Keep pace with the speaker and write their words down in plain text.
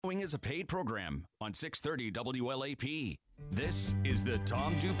following is a paid program on 630 WLAP. This is the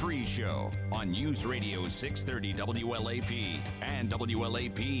Tom Dupree Show on News Radio 630 WLAP and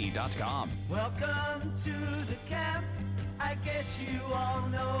WLAP.com. Welcome to the camp. I guess you all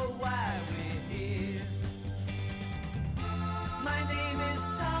know why we're here. My name is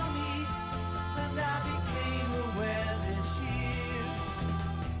Tommy, and I became aware this year.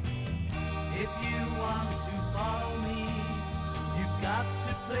 If you want to follow me, you've got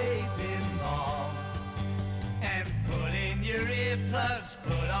to play pinball. And put in your earplugs,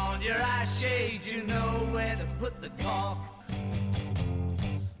 put on your eye shades, you know where to put the cork.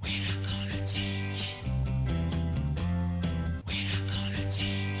 We're not gonna take it. We're not gonna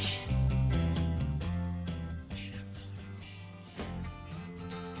take it. We're not gonna take it.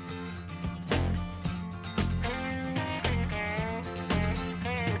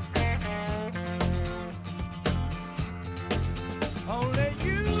 Only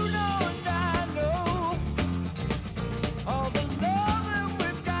you know and I know all the love that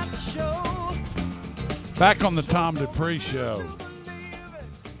we've got to show. Back on the Tom Dupree Show,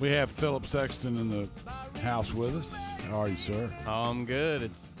 we have Philip Sexton in the house with us. How are you, sir? Oh, I'm good.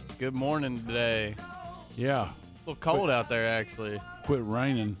 It's good morning today. Yeah. A little cold out there, actually. Quit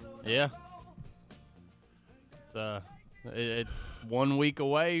raining. Yeah. It's 1 week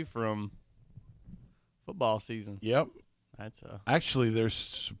away from football season. Yep. That's Actually, there's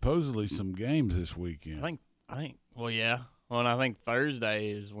supposedly some games this weekend. I think. Well, yeah. Well, and I think Thursday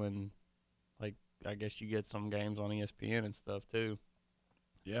is when, like, I guess you get some games on ESPN and stuff too.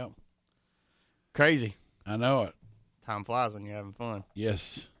 Yeah. Crazy. I know it. Time flies when you're having fun.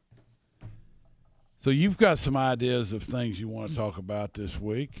 Yes. So you've got some ideas of things you want to talk about this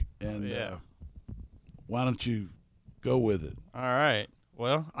week, and why don't you go with it? All right.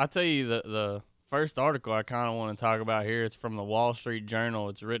 Well, I'll tell you the first article I kind of want to talk about here. It's from the Wall Street Journal.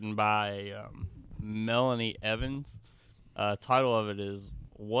 It's written by Melanie Evans. Title of it is,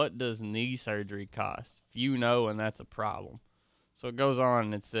 "What Does Knee Surgery Cost? Few know, and that's a problem." So it goes on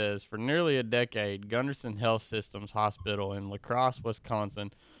and it says, for nearly a decade, Gunderson Health Systems Hospital in La Crosse,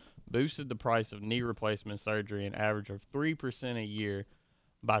 Wisconsin, boosted the price of knee replacement surgery an average of 3% a year.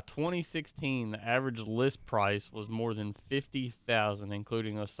 By 2016, the average list price was more than $50,000,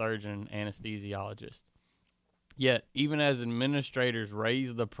 including a surgeon and anesthesiologist. Yet, even as administrators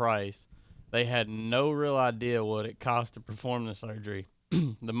raised the price, they had no real idea what it cost to perform the surgery,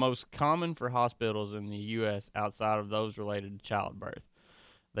 the most common for hospitals in the U.S. outside of those related to childbirth.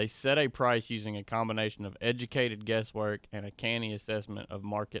 They set a price using a combination of educated guesswork and a canny assessment of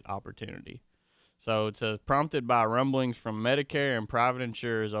market opportunity. So it says, prompted by rumblings from Medicare and private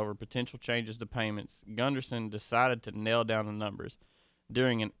insurers over potential changes to payments, Gunderson decided to nail down the numbers.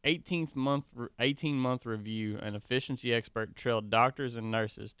 During an 18-month review, an efficiency expert trailed doctors and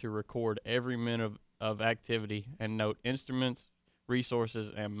nurses to record every minute of activity and note instruments,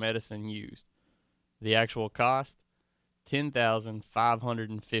 resources, and medicine used. The actual cost,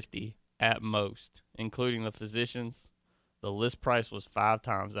 $10,550 at most, including the physicians. The list price was 5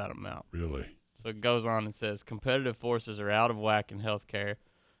 times that amount. Really? So it goes on and says, competitive forces are out of whack in healthcare.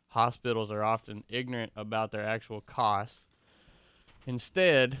 Hospitals are often ignorant about their actual costs.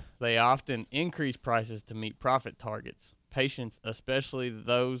 Instead, they often increase prices to meet profit targets. Patients, especially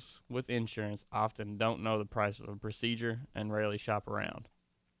those with insurance, often don't know the price of a procedure and rarely shop around.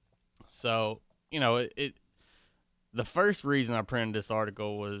 So, the first reason I printed this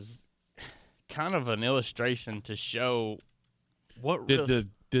article was kind of an illustration to show what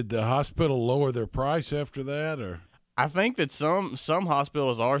Did the hospital lower their price after that, or? I think that some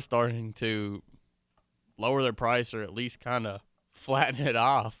hospitals are starting to lower their price, or at least kind of flatten it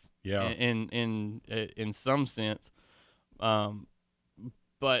off. Yeah. In some sense, but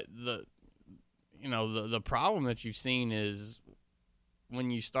the problem that you've seen is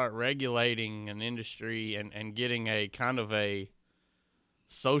when you start regulating an industry and getting a kind of a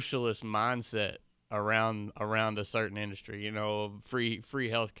socialist mindset around a certain industry, free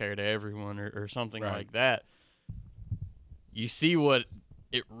healthcare to everyone or something right. like that, you see what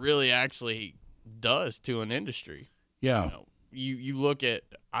it really actually does to an industry. Yeah. You look at,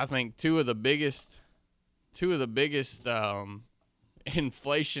 I think, two of the biggest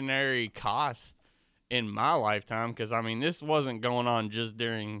inflationary costs in my lifetime, because this wasn't going on just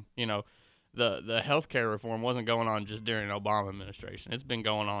during, the healthcare reform wasn't going on just during the Obama administration. It's been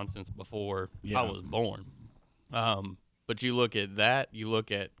going on since before I was born. But you look at that, you look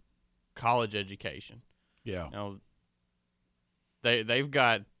at college education. Yeah. They've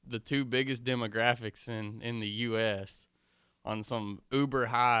got the two biggest demographics in the U.S. on some uber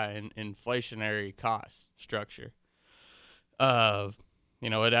high inflationary cost structure.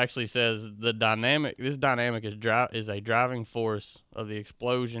 It actually says this dynamic is a driving force of the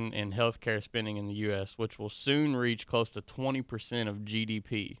explosion in healthcare spending in the U.S., which will soon reach close to 20% of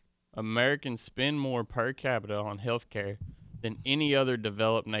GDP. Americans spend more per capita on healthcare than any other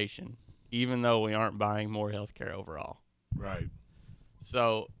developed nation, even though we aren't buying more healthcare overall. Right.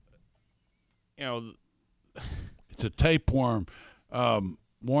 So, it's a tapeworm.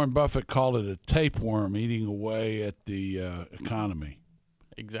 Warren Buffett called it a tapeworm eating away at the economy.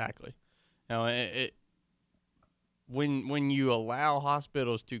 Exactly. When you allow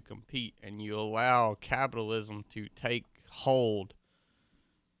hospitals to compete and you allow capitalism to take hold,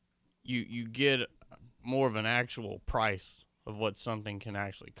 you get more of an actual price of what something can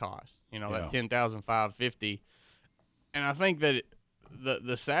actually cost. That $10,550. And I think that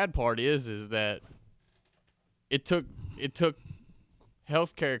the sad part is that it took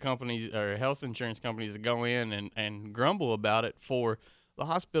healthcare companies or health insurance companies to go in and grumble about it for the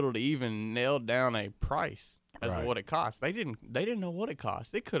hospital to even nail down a price as to what it costs. They didn't know what it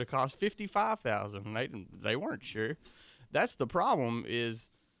cost. It could have cost $55,000. They weren't sure. That's the problem. Is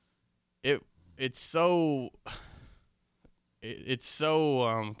it's so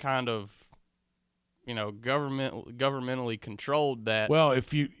kind of governmentally controlled that. Well,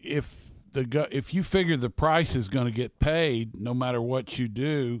 if you figure the price is going to get paid no matter what you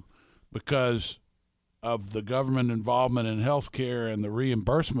do, because of the government involvement in healthcare and the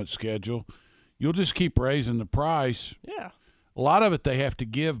reimbursement schedule, you'll just keep raising the price. Yeah. A lot of it they have to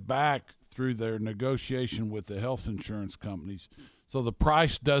give back through their negotiation with the health insurance companies. So the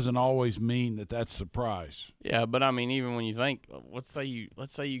price doesn't always mean that that's the price. Yeah, but I mean, even when you think, let's say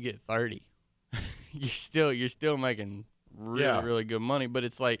you get 30, you're still making really good money. But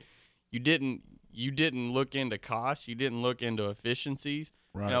it's like you didn't look into costs, you didn't look into efficiencies.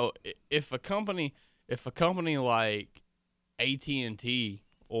 Right. If a company like AT&T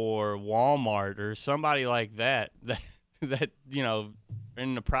or Walmart or somebody like that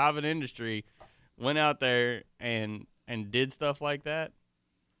in the private industry went out there and did stuff like that,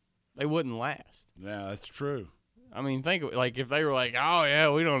 they wouldn't last. Yeah, that's true. I mean, think of it, like if they were like, oh yeah,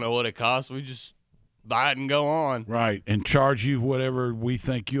 we don't know what it costs, we just buy it and go on. Right, and charge you whatever we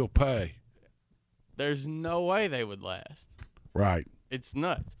think you'll pay. There's no way they would last. Right. It's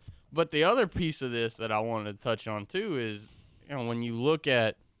nuts. But the other piece of this that I wanted to touch on too is, when you look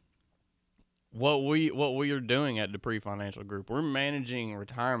at what we are doing at Dupree Financial Group, we're managing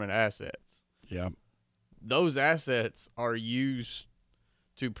retirement assets. Yeah. Those assets are used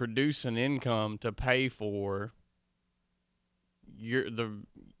to produce an income to pay for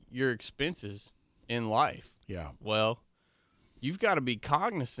your expenses in life. Yeah. Well, you've got to be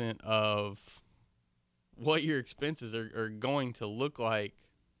cognizant of what your expenses are going to look like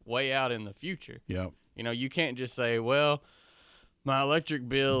way out in the future. Yeah. You can't just say, well, my electric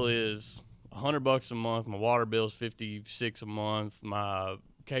bill is $100 a month, my water bill is $56 a month, my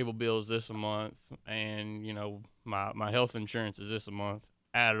cable bill is this a month, and my health insurance is this a month.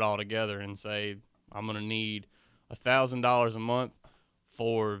 Add it all together and say I'm going to need $1,000 a month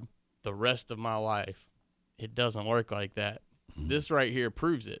for the rest of my life. It doesn't work like that. This right here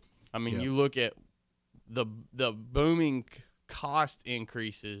proves it. I mean, you look at the booming cost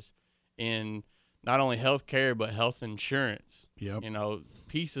increases in not only health care but health insurance. Yep.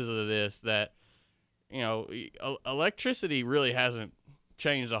 Pieces of this that electricity really hasn't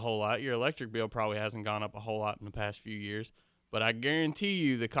changed a whole lot. Your electric bill probably hasn't gone up a whole lot in the past few years, but I guarantee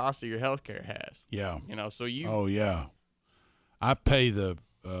you the cost of your health care has. Yeah. So you. Oh yeah, I pay the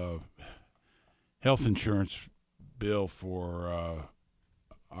health insurance bill for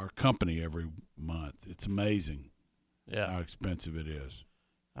our company every month. It's amazing. Yeah. How expensive it is.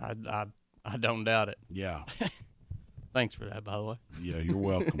 I don't doubt it. Yeah. Thanks for that, by the way. Yeah, you're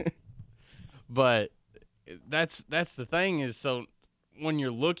welcome. But that's the thing is, so when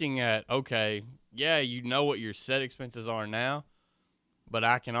you're looking at, okay, yeah, what your set expenses are now, but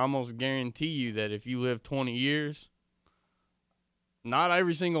I can almost guarantee you that if you live 20 years, not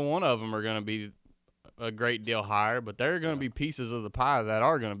every single one of them are going to be a great deal higher, but there are going to be pieces of the pie that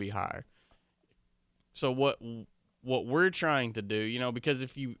are going to be higher. So what we're trying to do, because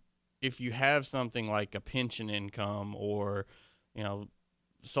if you have something like a pension income or,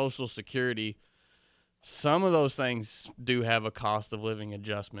 Social Security, some of those things do have a cost of living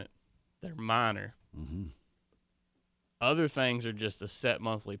adjustment. They're minor. Mm-hmm. Other things are just a set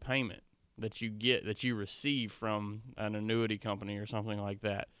monthly payment that you receive from an annuity company or something like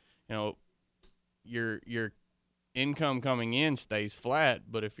that. Your income coming in stays flat,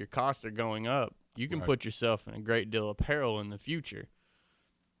 but if your costs are going up, you can put yourself in a great deal of peril in the future.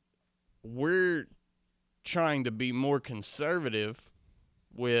 We're trying to be more conservative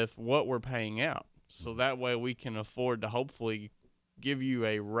with what we're paying out. So that way we can afford to hopefully give you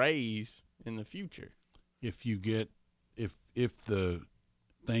a raise in the future. If you get, if the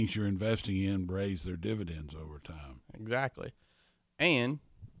things you're investing in raise their dividends over time. Exactly. And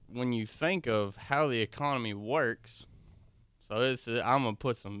when you think of how the economy works, so I'm gonna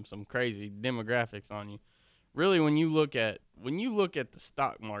put some crazy demographics on you. Really, when you look at the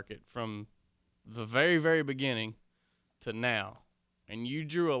stock market from the very, very beginning to now, and you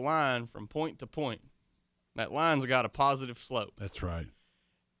drew a line from point to point, that line's got a positive slope. That's right.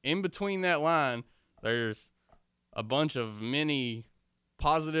 In between that line, there's a bunch of many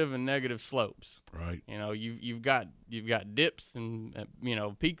positive and negative slopes. Right. You know, you've got dips and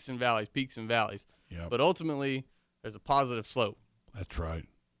peaks and valleys. Yeah. But ultimately, there's a positive slope. That's right.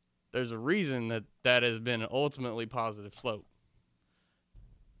 There's a reason that has been an ultimately positive slope.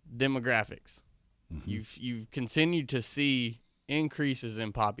 Demographics. Mm-hmm. You've continued to see increases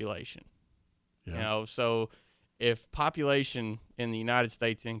in population. Yeah. You know, so if population in the United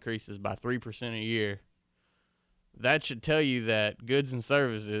States increases by 3% a year, that should tell you that goods and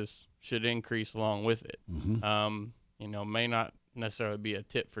services should increase along with it. Mm-hmm. May not necessarily be a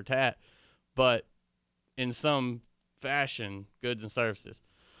tit for tat, but in some fashion, goods and services.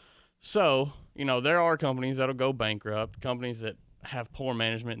 So, there are companies that'll go bankrupt, companies that have poor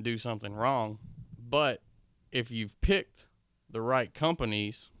management and do something wrong. But if you've picked the right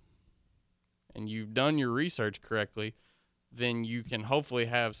companies and you've done your research correctly, then you can hopefully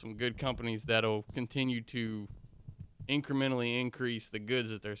have some good companies that'll continue to incrementally increase the goods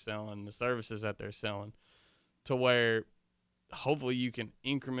that they're selling, the services that they're selling, to where hopefully you can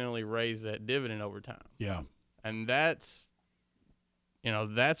incrementally raise that dividend over time. Yeah. And that's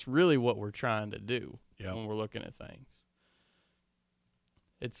really what we're trying to do when we're looking at things.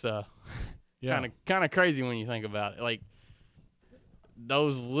 It's kind of crazy when you think about it. Like,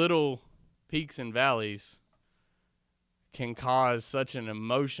 those little peaks and valleys can cause such an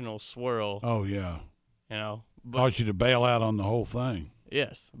emotional swirl. Oh, yeah. Cause you to bail out on the whole thing.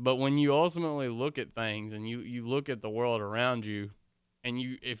 Yes, but when you ultimately look at things and you look at the world around you, and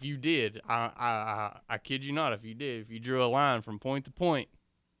if you did, I kid you not, if you drew a line from point to point,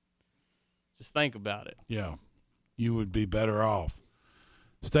 just think about it. Yeah, you would be better off.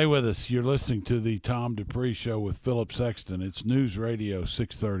 Stay with us. You're listening to the Tom Dupree Show with Philip Sexton. It's News Radio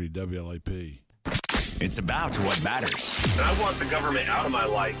 630 WLAP. It's about what matters. And I want the government out of my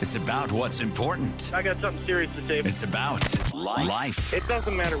life. It's about what's important. I got something serious to say. It's about life. It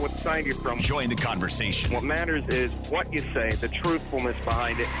doesn't matter what side you're from. Join the conversation. What matters is what you say, the truthfulness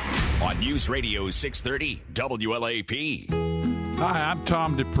behind it. On News Radio 630 WLAP. Hi, I'm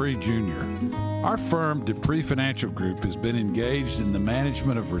Tom Dupree Jr. Our firm, Dupree Financial Group, has been engaged in the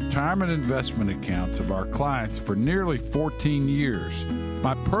management of retirement investment accounts of our clients for nearly 14 years.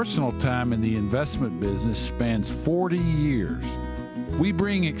 My personal time in the investment business spans 40 years. We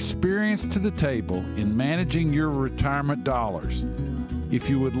bring experience to the table in managing your retirement dollars. If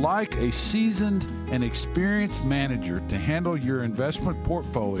you would like a seasoned and experienced manager to handle your investment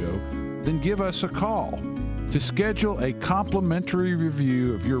portfolio, then give us a call. To schedule a complimentary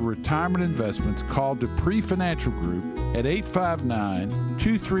review of your retirement investments, call Dupree Financial Group at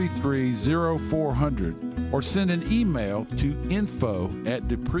 859-233-0400 or send an email to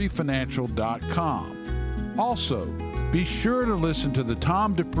info@dupreefinancial.com. Also, be sure to listen to the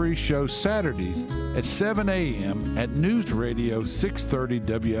Tom Dupree Show Saturdays at 7 a.m. at News Radio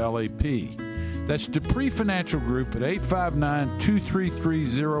 630 WLAP. That's Dupree Financial Group at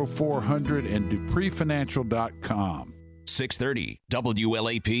 859-233-0400 and dupreefinancial.com. 630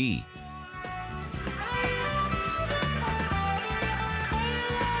 WLAP.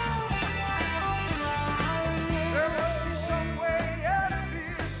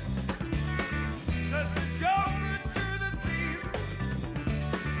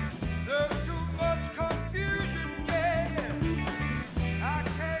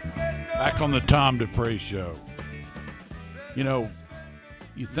 Back on the Tom Dupree Show. You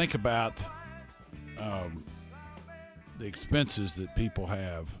think about the expenses that people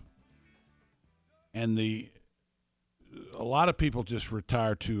have, and a lot of people just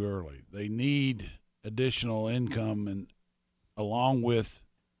retire too early. They need additional income, and along with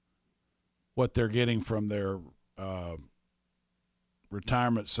what they're getting from their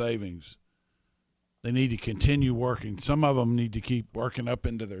retirement savings, they need to continue working. Some of them need to keep working up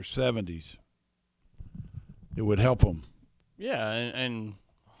into their 70s. It would help them. Yeah, and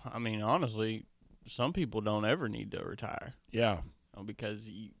I mean, honestly, some people don't ever need to retire. Yeah. Because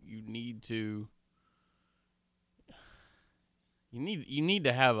you need to you need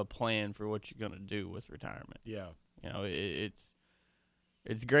to have a plan for what you're going to do with retirement. Yeah. It's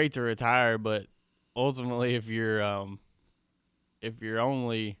it's great to retire, but ultimately, if your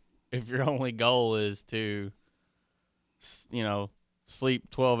only goal is to, sleep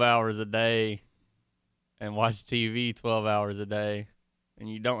 12 hours a day and watch TV 12 hours a day, and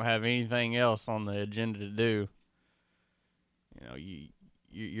you don't have anything else on the agenda to do,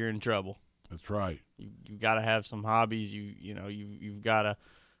 you're in trouble. That's right. You've got to have some hobbies. You've got to,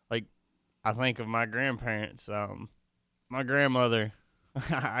 like, I think of my grandparents. My grandmother,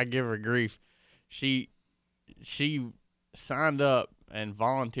 I give her grief. She signed up and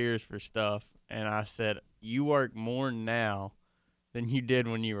volunteers for stuff, and I said, you work more now than you did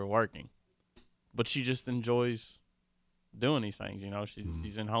when you were working. But she just enjoys doing these things,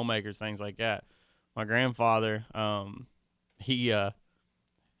 She's in homemakers, things like that. My grandfather, he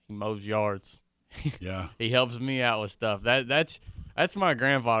mows yards. Yeah. He helps me out with stuff. That's my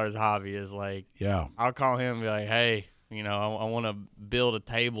grandfather's hobby, is like, yeah. I'll call him and be like, hey, I want to build a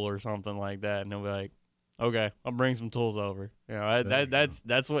table or something like that. And he'll be like, okay, I'll bring some tools over.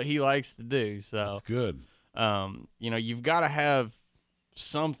 That's what he likes to do. So that's good. You've got to have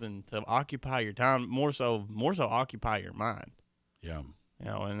something to occupy your time, more so occupy your mind. Yeah.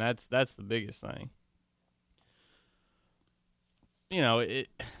 And that's the biggest thing.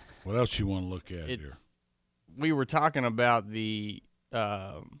 What else you want to look at here? We were talking about the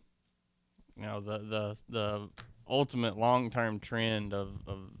ultimate long-term trend of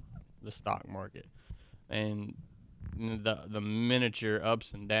the stock market, and the miniature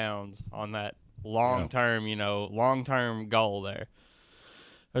ups and downs on that long-term goal there.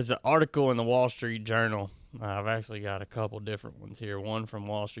 There's an article in the Wall Street Journal. I've actually got a couple different ones here, one from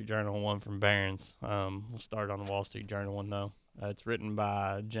Wall Street Journal and one from Barron's. We'll start on the Wall Street Journal one, though. It's written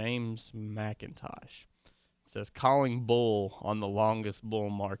by James McIntosh. It says, calling bull on the longest bull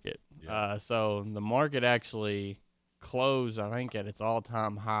market. Yeah. So the market actually closed, I think, at its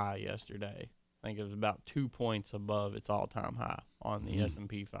all-time high yesterday. I think it was about 2 points above its all-time high on the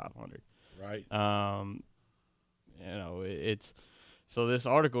S&P 500. Right. So this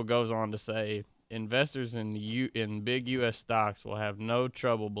article goes on to say, investors in big U.S. stocks will have no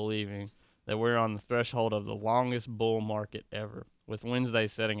trouble believing that we're on the threshold of the longest bull market ever, with Wednesday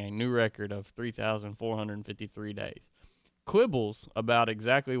setting a new record of 3,453 days. Quibbles about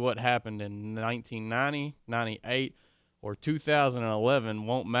exactly what happened in 1990, 98, or 2011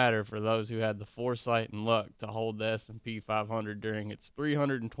 won't matter for those who had the foresight and luck to hold the S&P 500 during its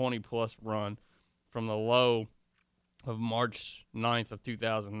 320-plus run from the low of March 9th of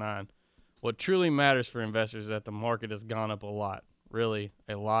 2009. What truly matters for investors is that the market has gone up a lot, really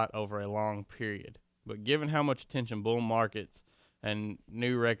a lot over a long period. But given how much attention bull markets and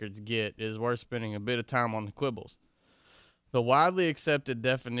new records get, it is worth spending a bit of time on the quibbles. The widely accepted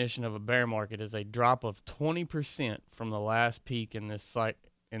definition of a bear market is a drop of 20% from the last peak in this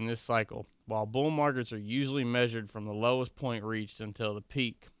cycle, while bull markets are usually measured from the lowest point reached until the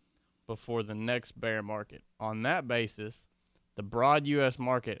peak before the next bear market. On that basis, the broad U.S.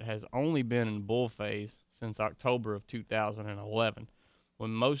 market has only been in bull phase since October of 2011,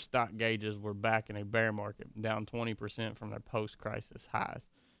 when most stock gauges were back in a bear market, down 20% from their post-crisis highs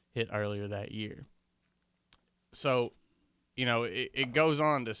hit earlier that year. So, it goes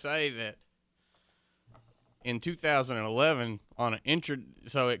on to say that in 2011, on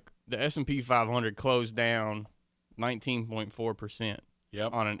the S&P 500 closed down 19.4%.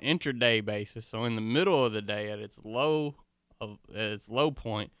 Yep. On an intraday basis. So in the middle of the day, at its low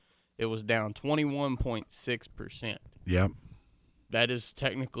point, it was down 21.6%. Yep. That is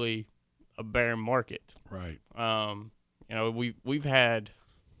technically a bear market. Right.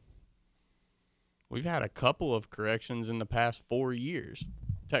 We've had a couple of corrections in the past 4 years,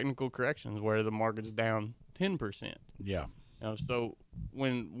 technical corrections where the market's down 10%. Yeah. So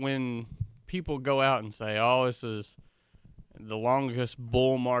when people go out and say, "Oh, this is the longest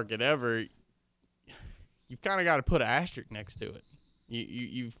bull market ever," you've kind of got to put an asterisk next to it.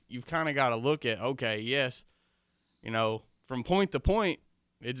 You've kind of got to look at, okay, yes, from point to point,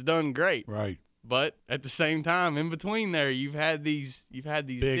 it's done great. Right. But at the same time, in between there, you've had these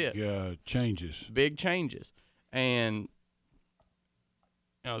big changes. Big changes. And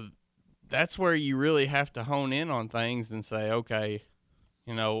that's where you really have to hone in on things and say, okay,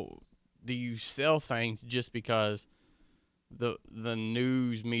 do you sell things just because the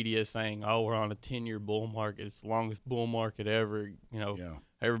news media is saying, oh, we're on a 10-year bull market, it's the longest bull market ever, Yeah.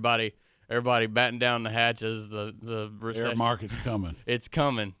 everybody batting down the hatches, the recession. Bear market's coming. It's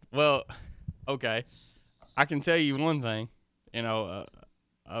coming. Well, okay, I can tell you one thing, a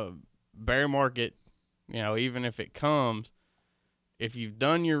bear market, even if it comes, if you've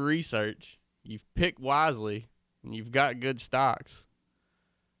done your research, you've picked wisely, and you've got good stocks,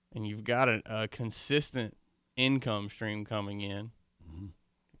 and you've got a consistent income stream coming in,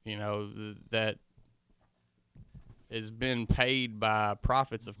 that has been paid by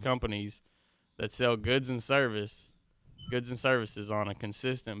profits of companies that sell goods and services on a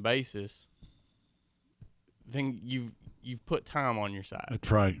consistent basis, then you've put time on your side.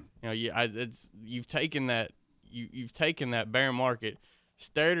 That's right. You've taken that bear market,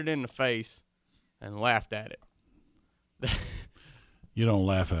 stared it in the face, and laughed at it. You don't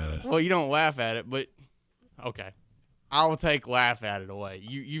laugh at it. Well, you don't laugh at it, but okay, I will take laugh at it away.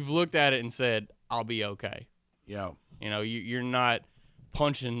 You've looked at it and said, "I'll be okay." Yeah. You're not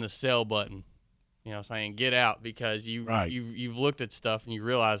punching the sell button. Saying get out because you've looked at stuff and you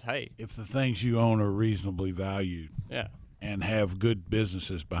realize, hey, if the things you own are reasonably valued, yeah, and have good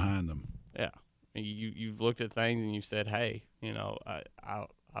businesses behind them, yeah, you've looked at things and you said, hey,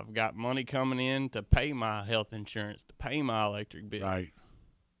 I've got money coming in to pay my health insurance, to pay my electric bill. Right.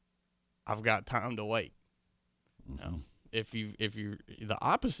 I've got time to wait. Mm-hmm. If you're the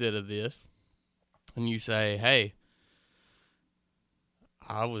opposite of this, and you say, hey,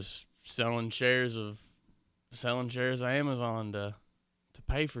 I was selling shares of Amazon to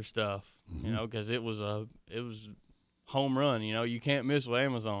pay for stuff, because it was home run. You can't miss with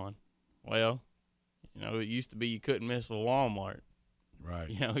Amazon. Well, it used to be you couldn't miss with Walmart. Right.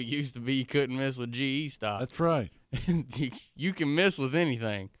 It used to be you couldn't miss with GE stock. That's right. You can miss with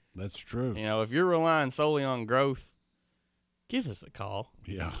anything. That's true. If you're relying solely on growth, give us a call.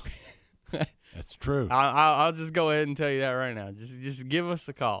 Yeah. That's true. I'll just go ahead and tell you that right now. Just give us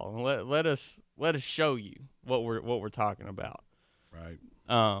a call and let us show you what we're talking about. Right.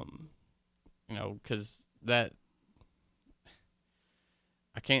 Because that,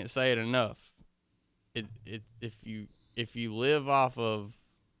 I can't say it enough. If you live off of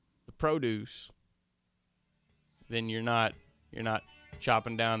the produce, then you're not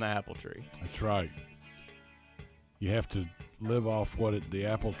chopping down the apple tree. That's right. You have to live off what the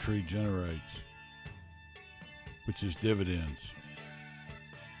apple tree generates, which is dividends.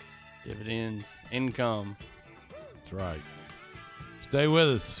 Dividends, income. That's right. Stay with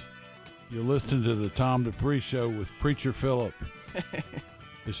us. You're listening to the Tom Dupree Show with Preacher Phillip.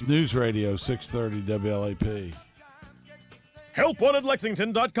 It's News Radio 630 WLAP.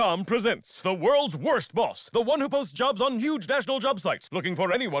 HelpWantedLexington.com presents The World's Worst Boss, the one who posts jobs on huge national job sites, looking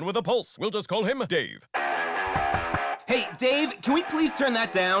for anyone with a pulse. We'll just call him Dave. Hey, Dave, can we please turn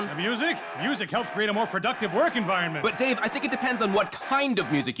that down? The music? Music helps create a more productive work environment. But Dave, I think it depends on what kind of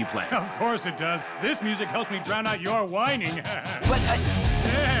music you play. Of course it does. This music helps me drown out your whining. But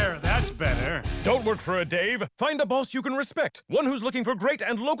There, that's better. Don't work for a Dave. Find a boss you can respect. One who's looking for great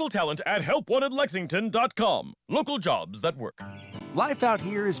and local talent at HelpWantedLexington.com. Local jobs that work. Life out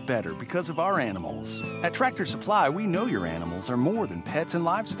here is better because of our animals. At Tractor Supply, we know your animals are more than pets and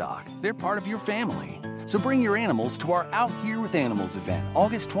livestock. They're part of your family. So bring your animals to our Out Here with Animals event,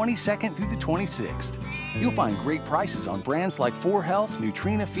 August 22nd through the 26th. You'll find great prices on brands like 4Health,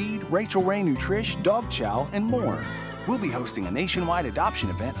 Nutrina Feed, Rachel Ray Nutrish, Dog Chow, and more. We'll be hosting a nationwide adoption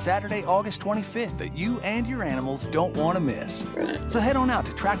event Saturday, August 25th that you and your animals don't want to miss. So head on out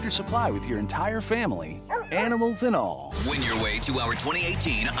to Tractor Supply with your entire family, animals and all. Win your way to our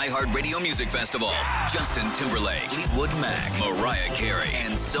 2018 iHeartRadio Music Festival. Justin Timberlake, Fleetwood Mac, Mariah Carey,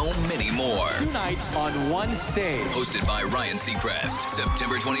 and so many more. 2 nights on one stage. Hosted by Ryan Seacrest,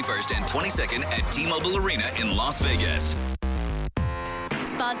 September 21st and 22nd at T-Mobile Arena in Las Vegas.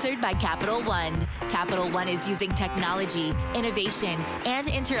 Sponsored by Capital One. Capital One is using technology, innovation, and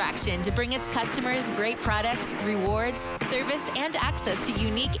interaction to bring its customers great products, rewards, service, and access to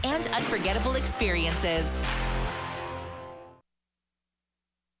unique and unforgettable experiences.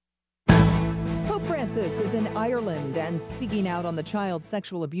 Pope Francis is in Ireland and speaking out on the child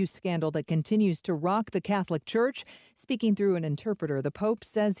sexual abuse scandal that continues to rock the Catholic Church. Speaking through an interpreter, the Pope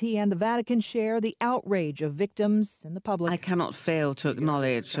says he and the Vatican share the outrage of victims and the public. I cannot fail to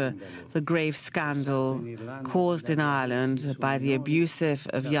acknowledge the grave scandal caused in Ireland by the abusive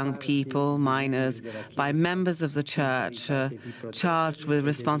of young people, minors, by members of the Church charged with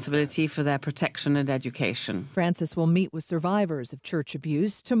responsibility for their protection and education. Francis will meet with survivors of church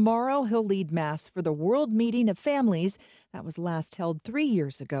abuse. Tomorrow, he'll lead Mass for the World Meeting of Families that was last held 3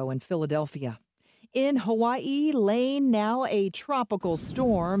 years ago in Philadelphia. In Hawaii, Lane, now a tropical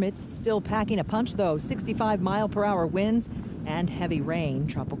storm. It's still packing a punch, though. 65-mile-per-hour winds and heavy rain.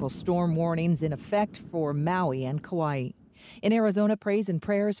 Tropical storm warnings in effect for Maui and Kauai. In Arizona, praise and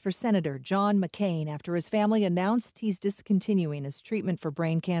prayers for Senator John McCain after his family announced he's discontinuing his treatment for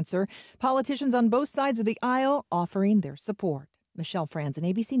brain cancer. Politicians on both sides of the aisle offering their support. Michelle Franzen,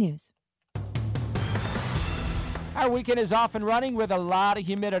 ABC News. Our weekend is off and running with a lot of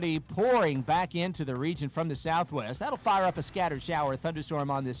humidity pouring back into the region from the southwest. That'll fire up a scattered shower, thunderstorm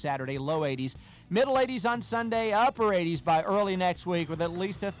on this Saturday, low 80s. Middle 80s on Sunday, upper 80s by early next week with at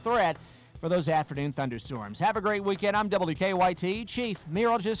least a threat for those afternoon thunderstorms. Have a great weekend. I'm WKYT Chief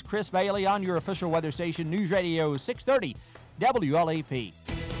Meteorologist Chris Bailey on your official weather station, News Radio 630 WLAP.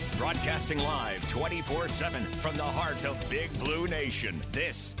 Broadcasting live 24/7 from the heart of Big Blue Nation.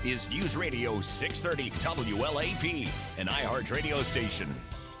 This is News Radio 630 WLAP, an iHeart radio station.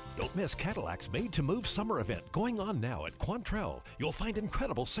 Don't miss Cadillac's Made to Move summer event going on now at Quantrell. You'll find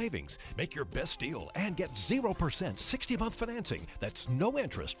incredible savings. Make your best deal and get 0% 60-month financing. That's no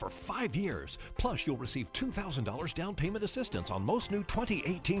interest for 5 years. Plus, you'll receive $2,000 down payment assistance on most new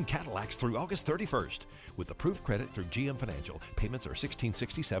 2018 Cadillacs through August 31st. With approved credit through GM Financial, payments are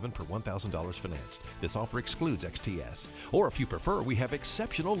 $1,667 per $1,000 financed. This offer excludes XTS. Or if you prefer, we have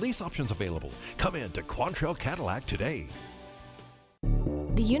exceptional lease options available. Come in to Quantrell Cadillac today.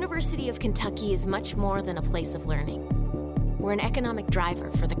 The University of Kentucky is much more than a place of learning. We're an economic driver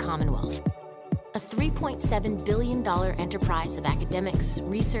for the Commonwealth. A $3.7 billion enterprise of academics,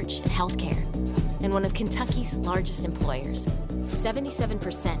 research, and healthcare, and one of Kentucky's largest employers.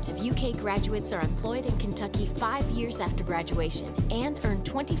 77% of UK graduates are employed in Kentucky 5 years after graduation and earn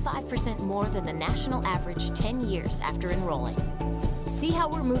 25% more than the national average 10 years after enrolling. See how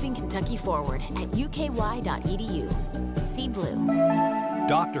we're moving Kentucky forward at uky.edu. See Blue.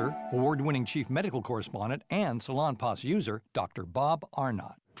 Doctor, award-winning chief medical correspondent, and Salon Pass user, Dr. Bob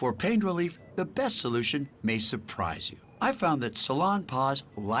Arnott. For pain relief, the best solution may surprise you. I found that Salon Pa's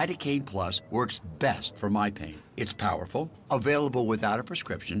Lidocaine Plus works best for my pain. It's powerful, available without a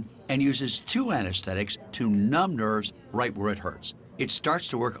prescription, and uses 2 anesthetics to numb nerves right where it hurts. It starts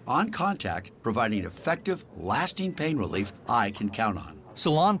to work on contact, providing effective, lasting pain relief I can count on.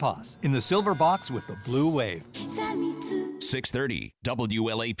 Salon Pass in the silver box with the blue wave. 630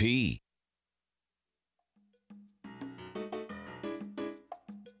 WLAP.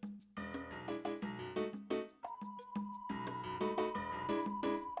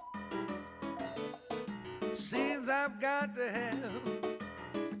 Seems I've got to have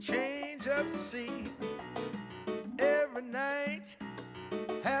a change of scene. Every night,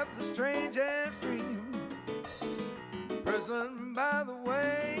 have the strangest dream. Prison, by the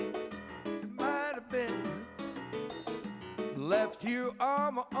way, it might have been left here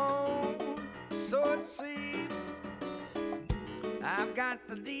on my own, so it seems. I've got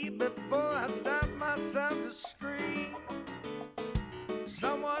to leave before I stop myself to scream.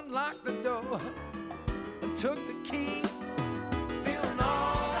 Someone locked the door and took the key. Feeling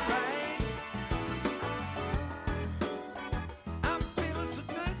all right. I'm feeling so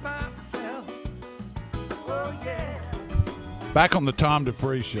good myself. Oh yeah. Back on the Tom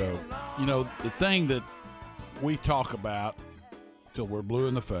Dupree Show. You know, the thing that we talk about till we're blue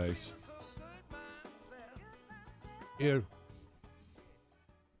in the face is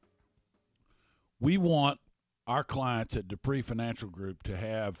we want our clients at Dupree Financial Group to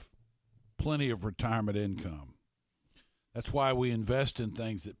have plenty of retirement income. That's why we invest in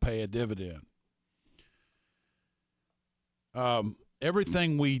things that pay a dividend.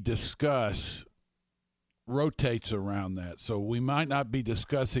 Everything we discuss rotates around that. So we might not be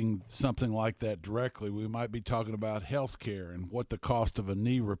discussing something like that directly. We might be talking about health care and what the cost of a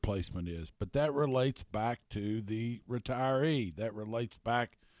knee replacement is. But that relates back to the retiree. That relates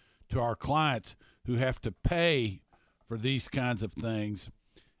back to our clients who have to pay for these kinds of things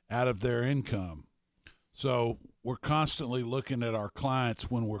out of their income. So we're constantly looking at our clients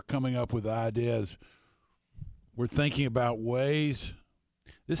when we're coming up with ideas. We're thinking about ways.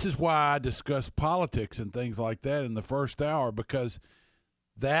 This is why I discuss politics and things like that in the first hour, because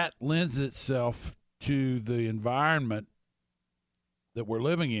that lends itself to the environment that we're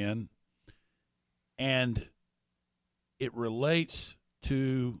living in, and it relates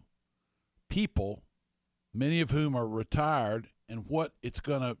to people, many of whom are retired, and what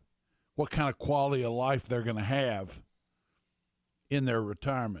kind of quality of life they're going to have in their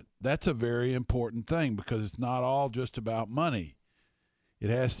retirement. That's a very important thing, because it's not all just about money. It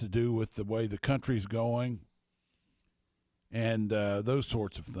has to do with the way the country's going and those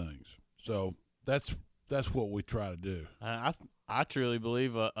sorts of things. So that's what we try to do. I truly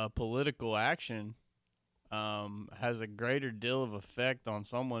believe a political action has a greater deal of effect on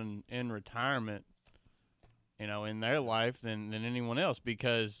someone in retirement, in their life than anyone else,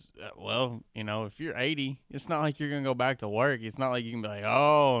 because, if you're 80, it's not like you're going to go back to work. It's not like you can be like,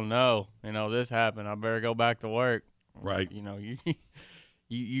 oh, no, this happened. I better go back to work. Right.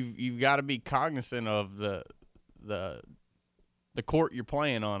 You've got to be cognizant of the the court you're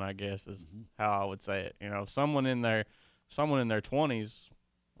playing on, I guess, is how I would say it. You know, someone in their 20s,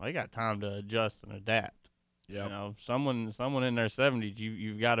 well, they got time to adjust and adapt. Yep. You know, someone in their 70s,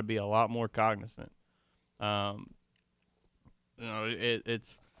 you've got to be a lot more cognizant. You know,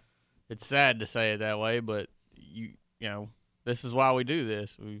 it's sad to say it that way, but you know, this is why we do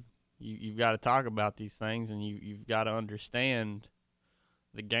this. You've got to talk about these things, and you've got to understand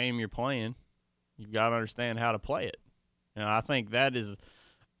the game you're playing. You've got to understand how to play it. You know, I think that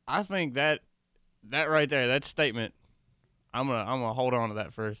right there, that statement, I'm gonna hold on to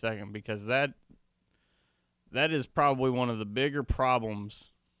that for a second, because that is probably one of the bigger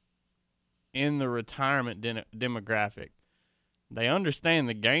problems in the retirement demographic. They understand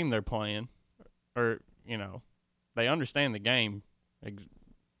the game they're playing, or, you know, they understand the game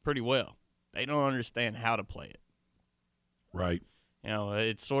pretty well. They don't understand how to play it. Right. You know,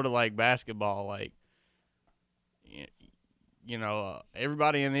 it's sort of like basketball. Like, you know,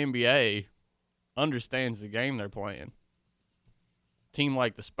 everybody in the NBA understands the game they're playing. Team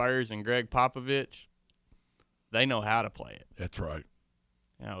like the Spurs and Greg Popovich, they know how to play it. That's right.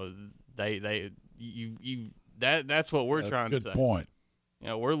 You know, that's what we're trying to say. Good point. You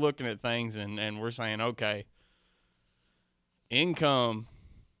know, we're looking at things and we're saying, okay, income,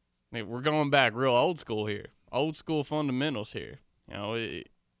 we're going back real old school here, old school fundamentals here. You know,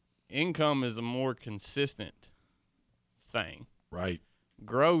 income is a more consistent thing. Right.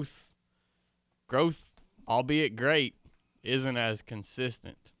 Growth, albeit great, isn't as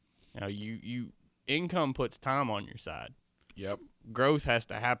consistent. You know, income puts time on your side. Yep. Growth has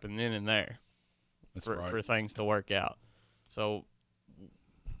to happen then and there. That's for, right. For things to work out. So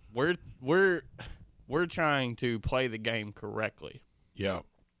we're trying to play the game correctly. Yeah.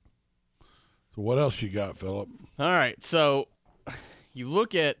 So what else you got, Philip? All right. So you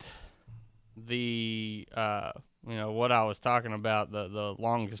look at the you know, what I was talking about, the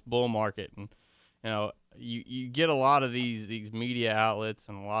longest bull market, and you know, you get a lot of these media outlets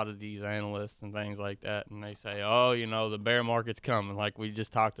and a lot of these analysts and things like that, and they say, oh, you know, the bear market's coming, like we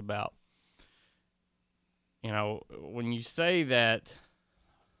just talked about. You know, when you say that,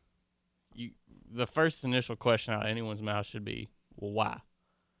 the first initial question out of anyone's mouth should be, well, why?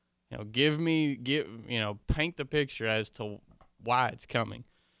 You know, paint the picture as to why it's coming.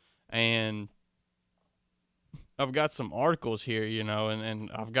 And I've got some articles here, you know, and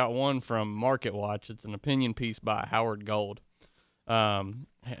I've got one from Market Watch. It's an opinion piece by Howard Gold. And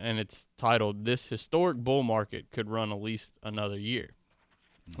it's titled, "This Historic Bull Market Could Run at Least Another Year."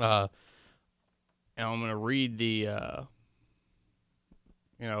 And I'm going to read the,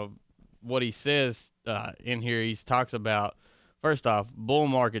 you know, what he says in here. He talks about, first off, bull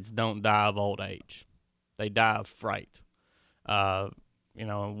markets don't die of old age. They die of fright. You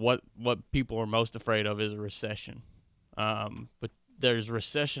know, what people are most afraid of is a recession. But there's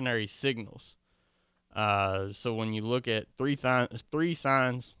recessionary signals. So when you look at three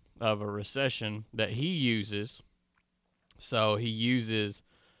signs of a recession that he uses, so he uses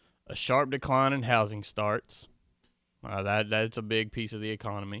a sharp decline in housing starts. That's a big piece of the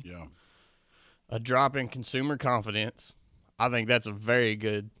economy. Yeah. A drop in consumer confidence. I think that's a very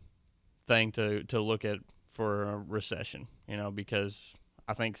good thing to look at for a recession, you know, because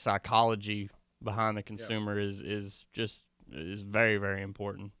I think psychology behind the consumer is very, very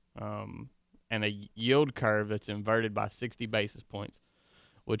important. And a yield curve that's inverted by 60 basis points,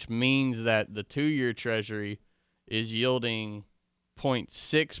 which means that the 2-year Treasury is yielding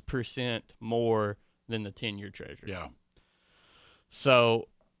 0.6% more than the 10-year Treasury. Yeah. So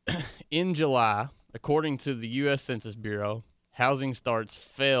in July, according to the U.S. Census Bureau, housing starts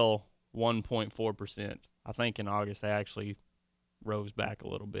fell 1.4%. I think in August they actually rose back a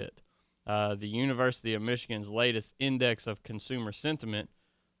little bit. The University of Michigan's latest index of consumer sentiment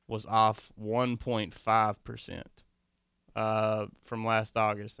was off 1.5% from last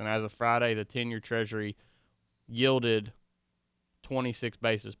August. And as of Friday, the 10-year Treasury yielded 26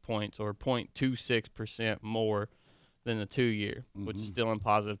 basis points, or 0.26% more than the 2-year, which is still in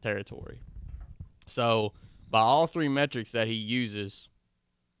positive territory. So by all three metrics that he uses,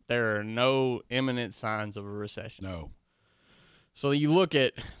 there are no imminent signs of a recession. No. So you look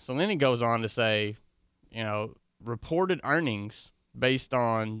at, so then he goes on to say, you know, reported earnings based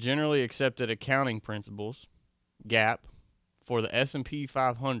on generally accepted accounting principles, GAAP, for the S&P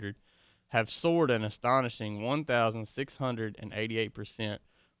 500 have soared an astonishing 1,688%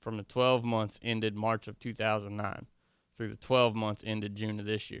 from the 12 months ended March of 2009 through the 12 months ended June of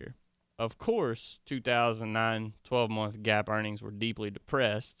this year. Of course, 2009 12-month GAAP earnings were deeply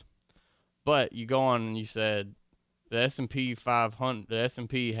depressed, but you go on and you said the S&P 500, the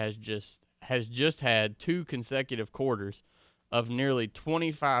S&P has just had 2 consecutive quarters of nearly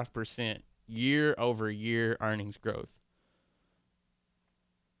 25% year-over-year earnings growth.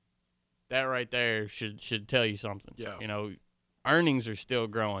 That right there should tell you something. Yeah. You know, earnings are still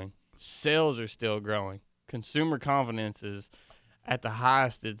growing. Sales are still growing. Consumer confidence is at the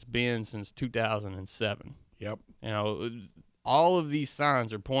highest it's been since 2007. Yep. You know, all of these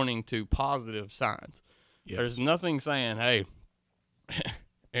signs are pointing to positive signs. Yep. There's nothing saying, hey,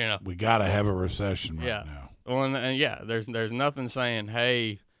 you know, we got to have a recession right now. Well, and yeah, there's nothing saying,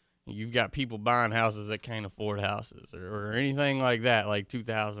 hey, you've got people buying houses that can't afford houses or anything like that, like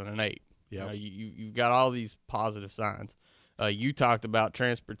 2008. Yep. You know, you've got all these positive signs. You talked about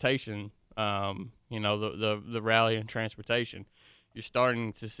transportation, you know, the rally in transportation. You're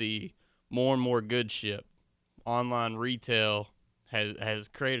starting to see more and more goods ship. Online retail has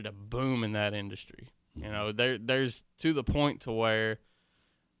created a boom in that industry. You know, there's to the point to where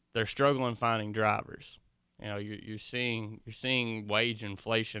they're struggling finding drivers. You know, you're seeing wage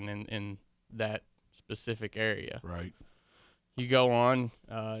inflation in that specific area. Right. You go on,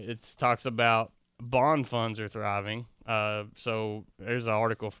 it talks about bond funds are thriving. So there's an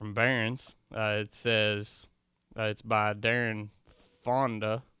article from Barron's. It says it's by Darren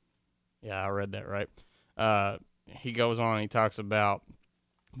Fonda. Yeah, I read that right. He goes on, he talks about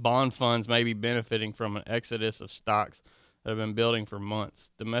bond funds may be benefiting from an exodus of stocks that have been building for months.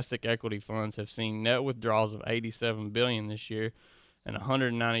 Domestic equity funds have seen net withdrawals of $87 billion this year and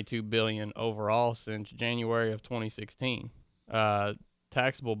 $192 billion overall since January of 2016.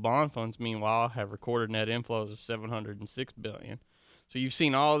 Taxable bond funds, meanwhile, have recorded net inflows of $706 billion. So you've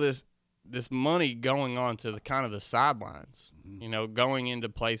seen all this money going on to the kind of the sidelines, you know, going into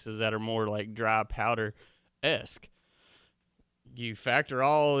places that are more like dry powder-esque. You factor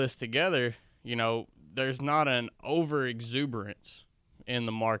all this together, you know, there's not an over-exuberance in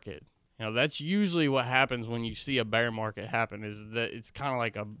the market. You know, that's usually what happens when you see a bear market happen, is that it's kind of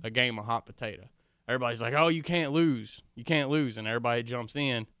like a game of hot potato. Everybody's like, oh, you can't lose. You can't lose. And everybody jumps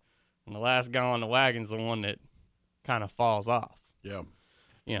in. And the last guy on the wagon's the one that kind of falls off. Yeah.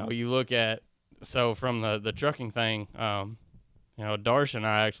 You know, you look at, so from the trucking thing, you know, Darsh and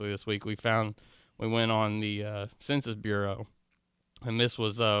I actually this week, we went on the Census Bureau. And this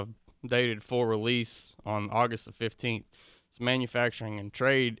was dated for release on August the 15th. It's manufacturing and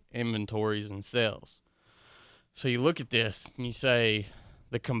trade inventories and sales. So you look at this and you say,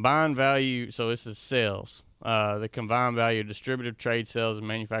 the combined value, so this is sales. The combined value of distributive trade sales and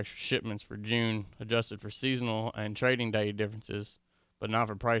manufactured shipments for June, adjusted for seasonal and trading day differences, but not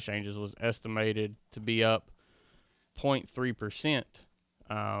for price changes, was estimated to be up 0.3%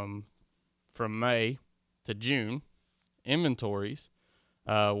 from May to June. Inventories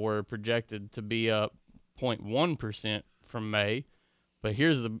were projected to be up 0.1% from May, but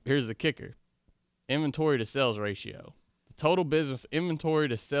here's the kicker: inventory to sales ratio. Total business inventory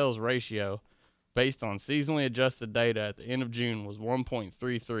to sales ratio based on seasonally adjusted data at the end of June was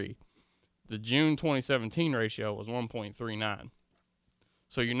 1.33. The June 2017 ratio was 1.39.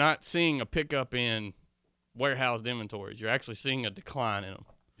 So you're not seeing a pickup in warehoused inventories. You're actually seeing a decline in them.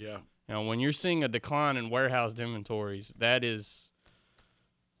 Yeah. You know, when you're seeing a decline in warehoused inventories, that is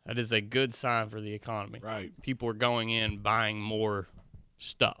a good sign for the economy. Right. People are going in buying more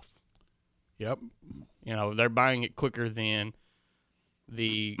stuff. Yep. You know, they're buying it quicker than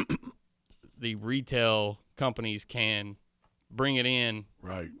the retail companies can bring it in,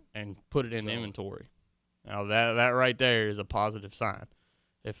 right, and put it in the inventory. Now that right there is a positive sign,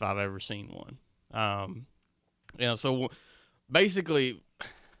 if I've ever seen one. You know, so basically,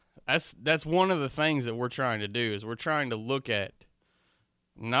 that's one of the things that we're trying to do, is we're trying to look at,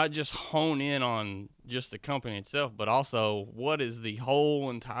 not just hone in on just the company itself, but also what does the whole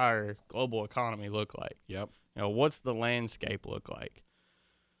entire global economy look like? Yep. You know, what's the landscape look like?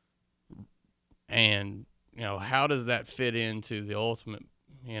 And, you know, how does that fit into the ultimate,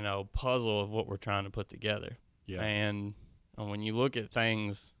 you know, puzzle of what we're trying to put together? Yeah. And when you look at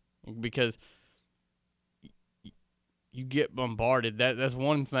things, because you get bombarded, that's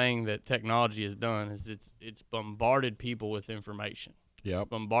one thing that technology has done, is it's bombarded people with information. Yep.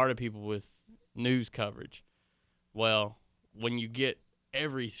 Bombarded people with news coverage. Well, when you get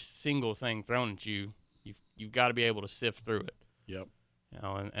every single thing thrown at you, you've got to be able to sift through it. Yep. You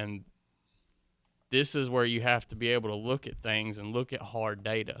know, and this is where you have to be able to look at things and look at hard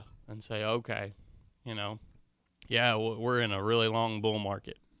data and say, okay, you know, yeah, we're in a really long bull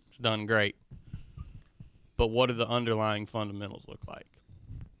market. It's done great. But what do the underlying fundamentals look like?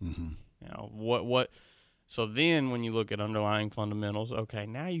 Mm-hmm. You know, what so then when you look at underlying fundamentals, okay,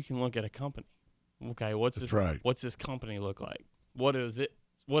 now you can look at a company. Okay, what's this company look like? What does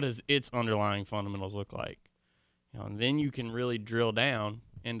its underlying fundamentals look like? And then you can really drill down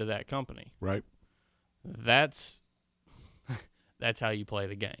into that company. Right. That's how you play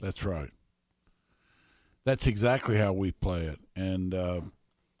the game. That's right. That's exactly how we play it. And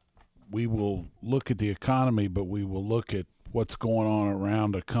we will look at the economy, but we will look at what's going on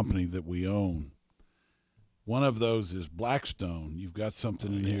around a company that we own. One of those is Blackstone. You've got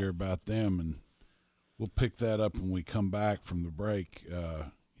something in here about them, and we'll pick that up when we come back from the break.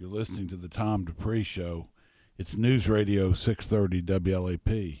 You're listening to the Tom Dupree Show. It's News Radio 630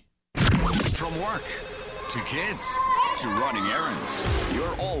 WLAP. From work to kids to running errands,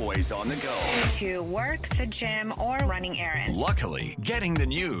 you're always on the go. To work, the gym, or running errands. Luckily, getting the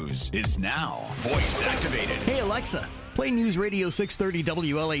news is now voice activated. Hey Alexa, play News Radio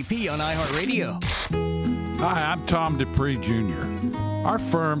 630 WLAP on iHeartRadio. Hi, I'm Tom Dupree Jr. Our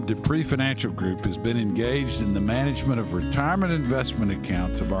firm, Dupree Financial Group, has been engaged in the management of retirement investment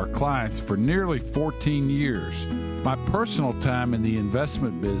accounts of our clients for nearly 14 years. My personal time in the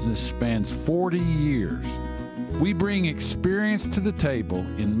investment business spans 40 years. We bring experience to the table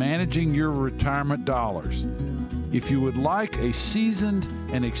in managing your retirement dollars. If you would like a seasoned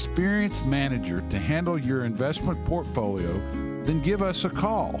and experienced manager to handle your investment portfolio, then give us a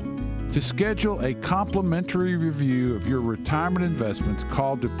call. To schedule a complimentary review of your retirement investments,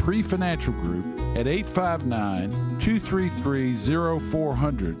 call Dupree Financial Group at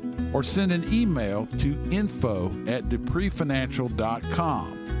 859-233-0400 or send an email to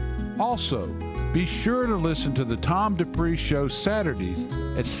info@dupreefinancial.com. Also, be sure to listen to the Tom Dupree Show Saturdays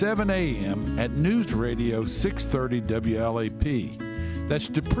at 7 a.m. at News Radio 630 WLAP. That's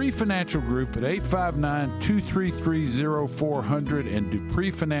Dupree Financial Group at 859-233-0400 and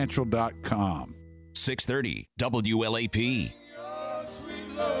dupreefinancial.com. 630 WLAP.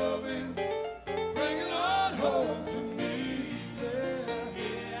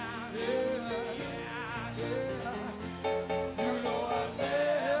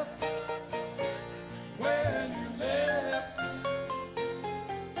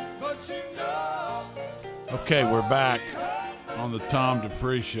 Okay, we're back on the Tom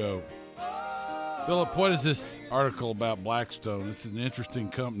Dupree Show. Philip, what is this article about Blackstone? This is an interesting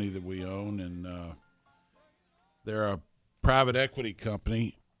company that we own, and they're a private equity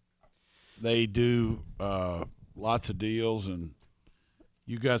company. They do lots of deals, and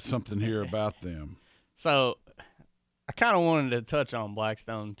you got something here about them. So I kind of wanted to touch on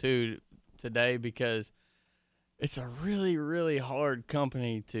Blackstone, too, today because it's a really, really hard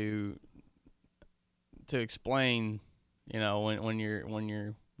company to explain. When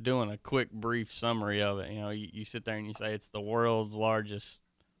you're doing a quick, brief summary of it, you sit there and you say it's the world's largest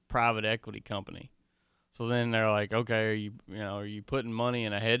private equity company. So then they're like, okay, are you putting money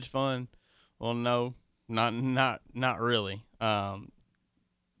in a hedge fund? Well, no, not really.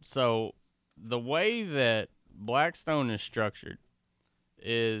 So the way that Blackstone is structured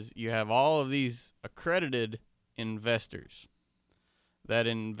is you have all of these accredited investors that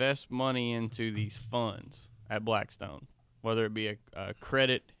invest money into these funds at Blackstone, whether it be a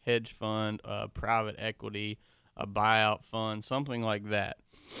credit hedge fund, a private equity, a buyout fund, something like that.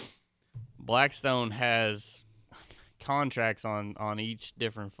 Blackstone has contracts on each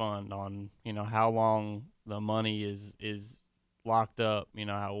different fund on, how long the money is locked up,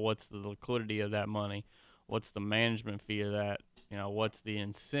 what's the liquidity of that money, what's the management fee of that, what's the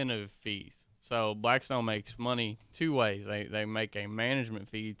incentive fees. So Blackstone makes money two ways. They make a management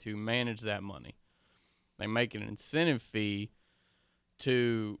fee to manage that money. They make an incentive fee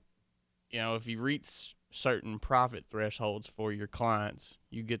to, if you reach certain profit thresholds for your clients,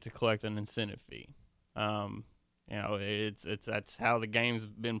 you get to collect an incentive fee. That's how the game's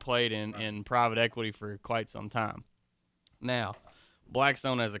been played in private equity for quite some time. Now,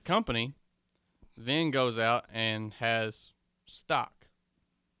 Blackstone as a company then goes out and has stock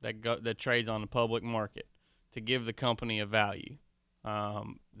that trades on the public market to give the company a value.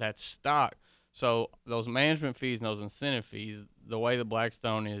 That's stock. So those management fees and those incentive fees, the way the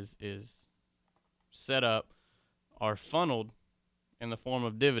Blackstone is set up, are funneled in the form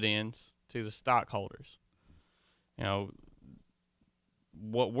of dividends to the stockholders.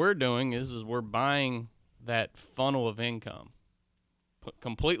 What we're doing is we're buying that funnel of income,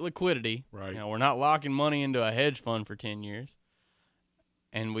 complete liquidity. Right. We're not locking money into a hedge fund for 10 years,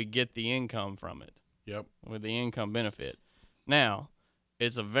 and we get the income from it. Yep. With the income benefit. Now,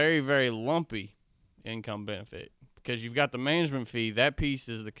 it's a very, very lumpy income benefit because you've got the management fee. That piece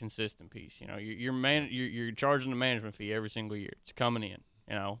is the consistent piece. You're charging the management fee every single year. It's coming in.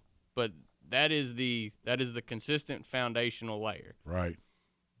 But that is the consistent foundational layer. Right.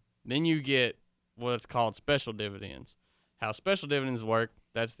 Then you get what's called special dividends. How special dividends work,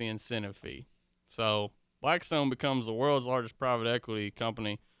 that's the incentive fee. So Blackstone becomes the world's largest private equity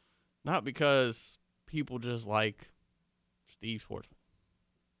company, not because people just like Steve Schwarzman.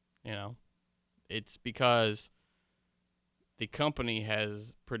 You know, it's because the company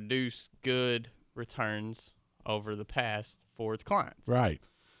has produced good returns over the past for its clients. Right.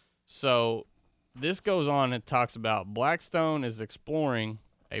 So this goes on and talks about Blackstone is exploring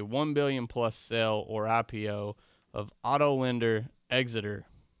a $1 billion plus sale or IPO of auto lender Exeter.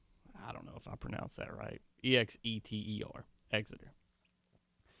 I don't know if I pronounced that right. Exeter. Exeter.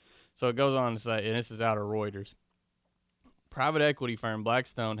 So it goes on to say, and this is out of Reuters. Private equity firm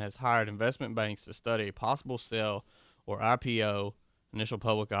Blackstone has hired investment banks to study a possible sale or IPO, initial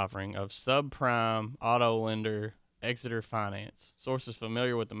public offering, of subprime auto lender Exeter Finance. Sources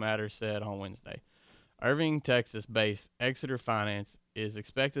familiar with the matter said on Wednesday. Irving, Texas-based Exeter Finance is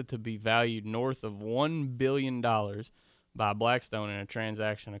expected to be valued north of $1 billion by Blackstone in a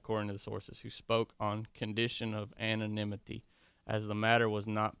transaction, according to the sources, who spoke on condition of anonymity, as the matter was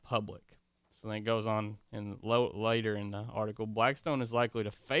not public. So then it goes on later in the article. Blackstone is likely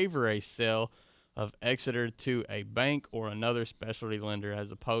to favor a sale of Exeter to a bank or another specialty lender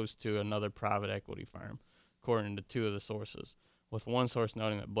as opposed to another private equity firm, according to two of the sources, with one source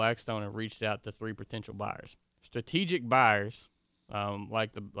noting that Blackstone had reached out to 3 potential buyers. Strategic buyers,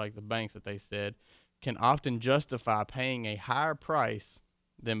 like the banks that they said, can often justify paying a higher price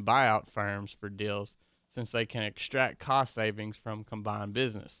than buyout firms for deals since they can extract cost savings from combined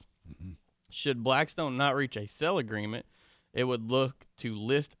business. Mm-hmm. Should Blackstone not reach a sale agreement, it would look to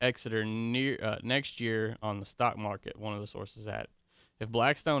list Exeter next year on the stock market, one of the sources added. If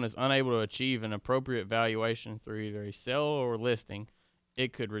Blackstone is unable to achieve an appropriate valuation through either a sale or listing,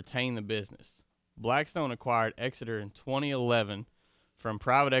 it could retain the business. Blackstone acquired Exeter in 2011 from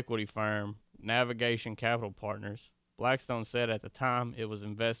private equity firm Navigation Capital Partners. Blackstone said at the time it was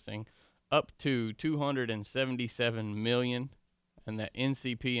investing up to $277 million, and that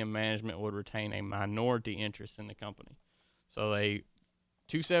NCP and management would retain a minority interest in the company. So they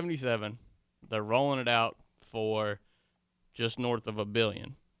 277, they're rolling it out for just north of $1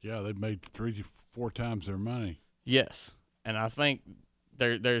 billion. Yeah, they've made 3 to 4 times their money. Yes, and I think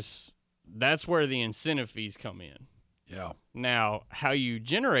that's where the incentive fees come in. Yeah. Now, how you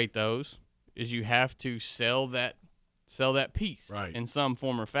generate those is you have to sell that piece in some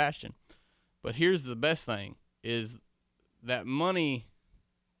form or fashion. But here's the best thing is that money,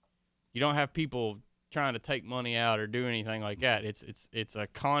 you don't have people trying to take money out or do anything like that. It's a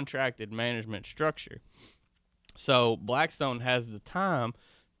contracted management structure. So Blackstone has the time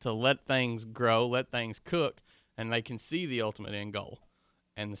to let things grow, let things cook, and they can see the ultimate end goal.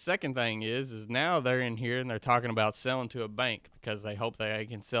 And the second thing is now they're in here and they're talking about selling to a bank because they hope they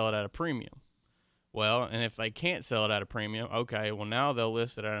can sell it at a premium. Well, and if they can't sell it at a premium, okay, well now they'll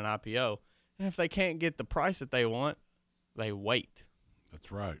list it at an IPO. And if they can't get the price that they want, they wait.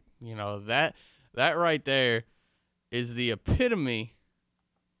 That's right. You know, that right there is the epitome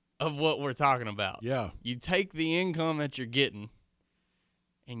of what we're talking about. Yeah. You take the income that you're getting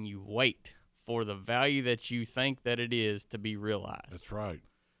and you wait for the value that you think that it is to be realized. That's right.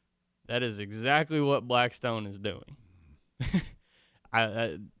 That is exactly what Blackstone is doing.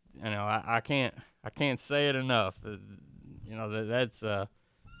 I can't say it enough. You know, that's an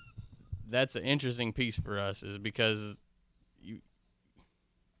interesting piece for us, is because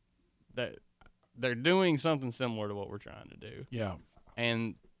they're doing something similar to what we're trying to do. Yeah.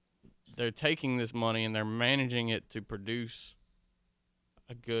 And they're taking this money and they're managing it to produce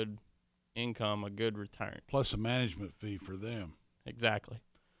a good income, a good return. Plus a management fee for them. Exactly.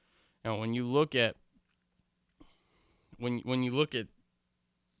 And when you look at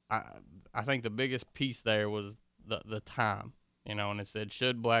I think the biggest piece there was the time. You know, and it said,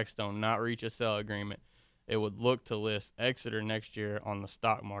 should Blackstone not reach a sale agreement, it would look to list Exeter next year on the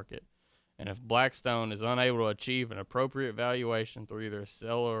stock market. And if Blackstone is unable to achieve an appropriate valuation through either a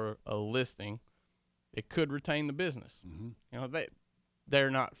sale or a listing, it could retain the business. Mm-hmm. You know,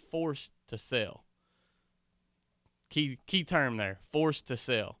 they're not forced to sell. Key term there, forced to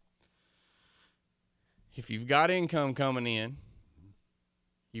sell. If you've got income coming in,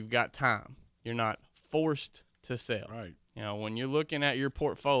 you've got time. You're not forced to sell. Right. You know, when you're looking at your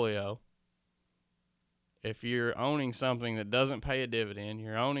portfolio, if you're owning something that doesn't pay a dividend,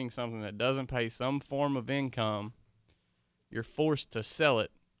 you're owning something that doesn't pay some form of income, you're forced to sell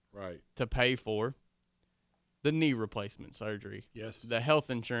it to pay for the knee replacement surgery. Yes. The health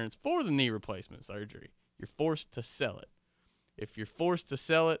insurance for the knee replacement surgery. You're forced to sell it. If you're forced to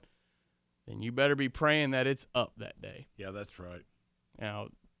sell it, then you better be praying that it's up that day. Yeah, that's right. Now,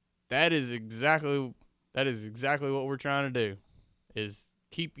 that is exactly what we're trying to do, is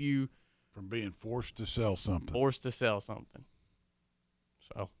keep you From being forced to sell something. Forced to sell something.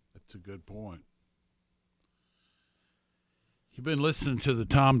 So that's a good point. You've been listening to the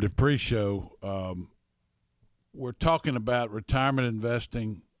Tom Dupree Show. We're talking about retirement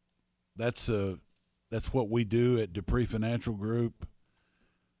investing. That's what we do at Dupree Financial Group.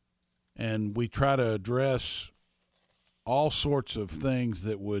 And we try to address all sorts of things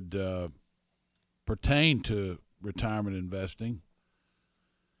that would pertain to retirement investing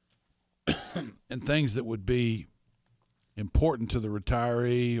and things that would be important to the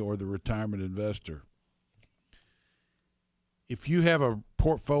retiree or the retirement investor. If you have a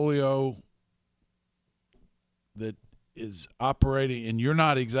portfolio that is operating and you're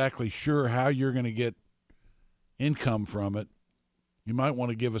not exactly sure how you're going to get income from it, you might want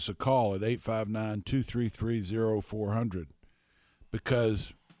to give us a call at 859-233-0400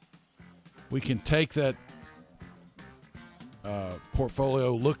 because we can take that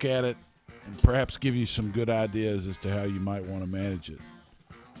portfolio, look at it, and perhaps give you some good ideas as to how you might want to manage it.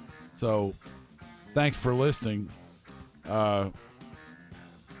 So thanks for listening. You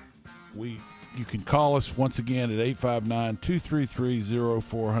can call us once again at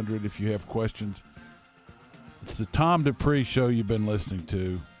 859-233-0400 if you have questions. It's the Tom Dupree Show you've been listening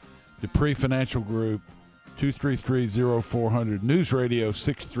to. Dupree Financial Group, 233-0400, News Radio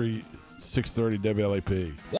 630 WLAP.